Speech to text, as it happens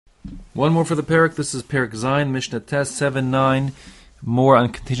One more for the parak. This is parak Zayin, Mishnah Tes 7-9. More on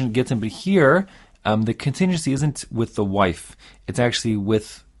contingent Gittin, but here the contingency isn't with the wife. It's actually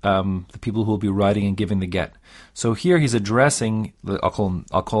with the people who will be writing and giving the get. So here he's addressing,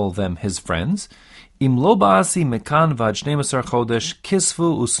 I'll call them his friends. Im lo ba'asi mekan vad 12 chodesh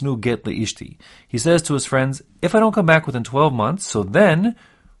kisvu usnu get leishti. He says to his friends, if I don't come back within 12 months, so then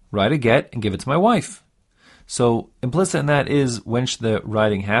write a get and give it to my wife. So implicit in that is, when should the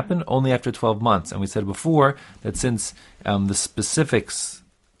writing happen? Only after 12 months. And we said before that since the specifics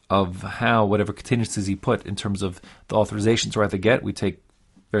of how whatever contingencies he put in terms of the authorization to write the get, we take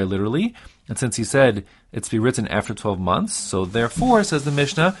very literally. And since he said it's to be written after 12 months, so therefore, says the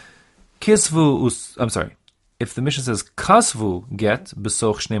Mishnah, if the Mishnah says kasvu get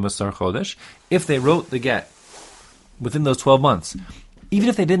besoch 12 chodesh, if they wrote the get within those 12 months, even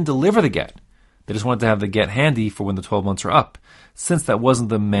if they didn't deliver the get, they just wanted to have the get handy for when the 12 months are up. Since that wasn't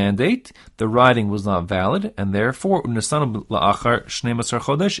the mandate, the writing was not valid, and therefore, even if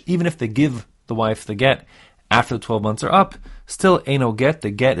they give the wife the get after the 12 months are up, still eino get,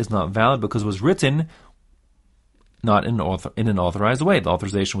 the get is not valid because it was written not in an authorized way. The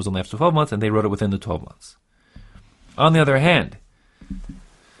authorization was only after 12 months, and they wrote it within the 12 months. On the other hand,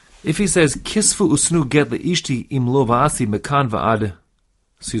 if he says, Kisfu usnu get leishti im lo va'asi mekan va'ad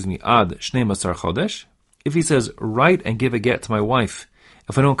ad 12 chodesh, if he says, write and give a get to my wife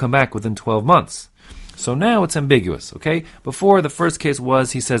if I don't come back within 12 months. So now it's ambiguous, okay? Before, the first case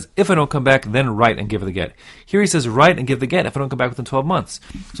was, he says, if I don't come back, then write and give the get. Here he says, write and give the get if I don't come back within 12 months.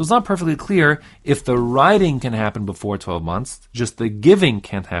 So it's not perfectly clear if the writing can happen before 12 months, just the giving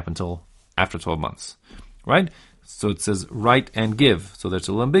can't happen until after 12 months, right? So it says, write and give. So that's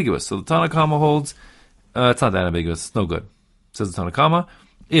a little ambiguous. So the Tanna Kama holds, it's not that ambiguous, it's no good. It says the Tanna Kama,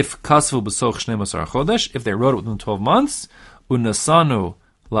 if kasvu b'soch 12 chodesh, if they wrote it within 12 months, unasanu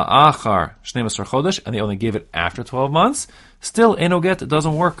la'achar 12 chodesh, and they only gave it after 12 months, still eino get, it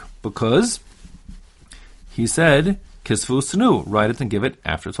doesn't work, because he said, kisvu snu, write it and give it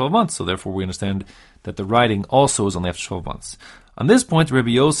after 12 months. So therefore we understand that the writing also is only after 12 months. On this point,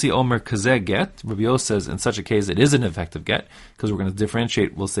 Rabbi Yossi Omer kazeh get, Rabbi Yossi says in such a case it is an effective get, because we're going to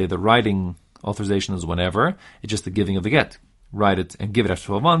differentiate, we'll say the writing authorization is whenever, it's just the giving of the get. Write it and give it after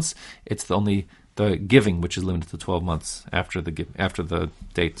 12 months. It's only the giving which is limited to 12 months after the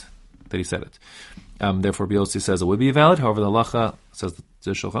date that he said it. Therefore, Biosi says it would be valid. However, the halacha says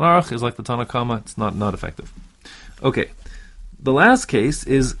the Shulchan Aruch is like the Tanna Kama. It's not effective. Okay, the last case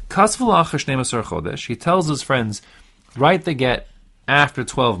is kasvu la'achar 12 chodesh. He tells his friends, write the get after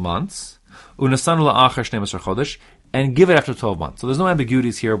 12 months. Unasanu la'achar 12 chodesh. And give it after 12 months. So there's no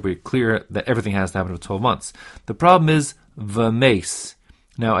ambiguities here. We're clear that everything has to happen for 12 months. The problem is v'meis.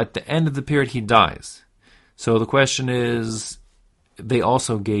 Now, at the end of the period, he dies. So the question is, they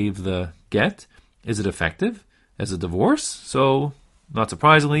also gave the get. Is it effective as a divorce? So, not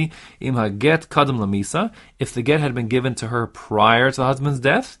surprisingly, im ha-get kadam lamisa. If the get had been given to her prior to the husband's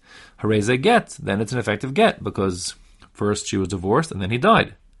death, hareze get. Then it's an effective get, because first she was divorced and then he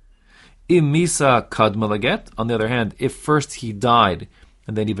died. Im misa kadma laget. On the other hand, if first he died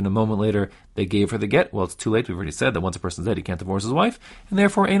and then even a moment later they gave her the get, well, it's too late. We've already said that once a person's dead, he can't divorce his wife, and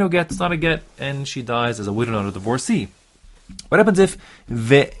therefore eino get, it's not a get, and she dies as a widow, not a divorcee. What happens if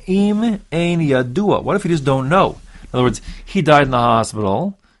ve'im ein yadua? What if you just don't know? In other words, he died in the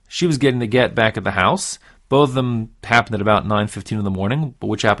hospital, she was getting the get back at the house, both of them happened at about 9:15 in the morning, but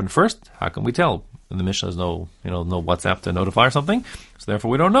which happened first? How can we tell? In the Mishnah, there's no WhatsApp to notify or something, so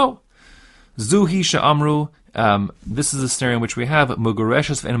therefore we don't know. Zuhi she'amru, this is a scenario in which we have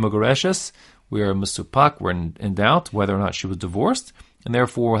mugareshes and mugareshes. We are masupak, we're in doubt whether or not she was divorced, and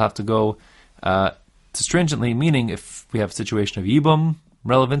therefore we'll have to go to stringently, meaning if we have a situation of yibum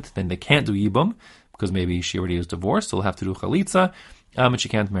relevant, then they can't do yibum, because maybe she already is divorced, so we'll have to do chalitza, and she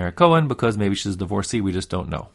can't marry a Kohen, because maybe she's a divorcee, we just don't know.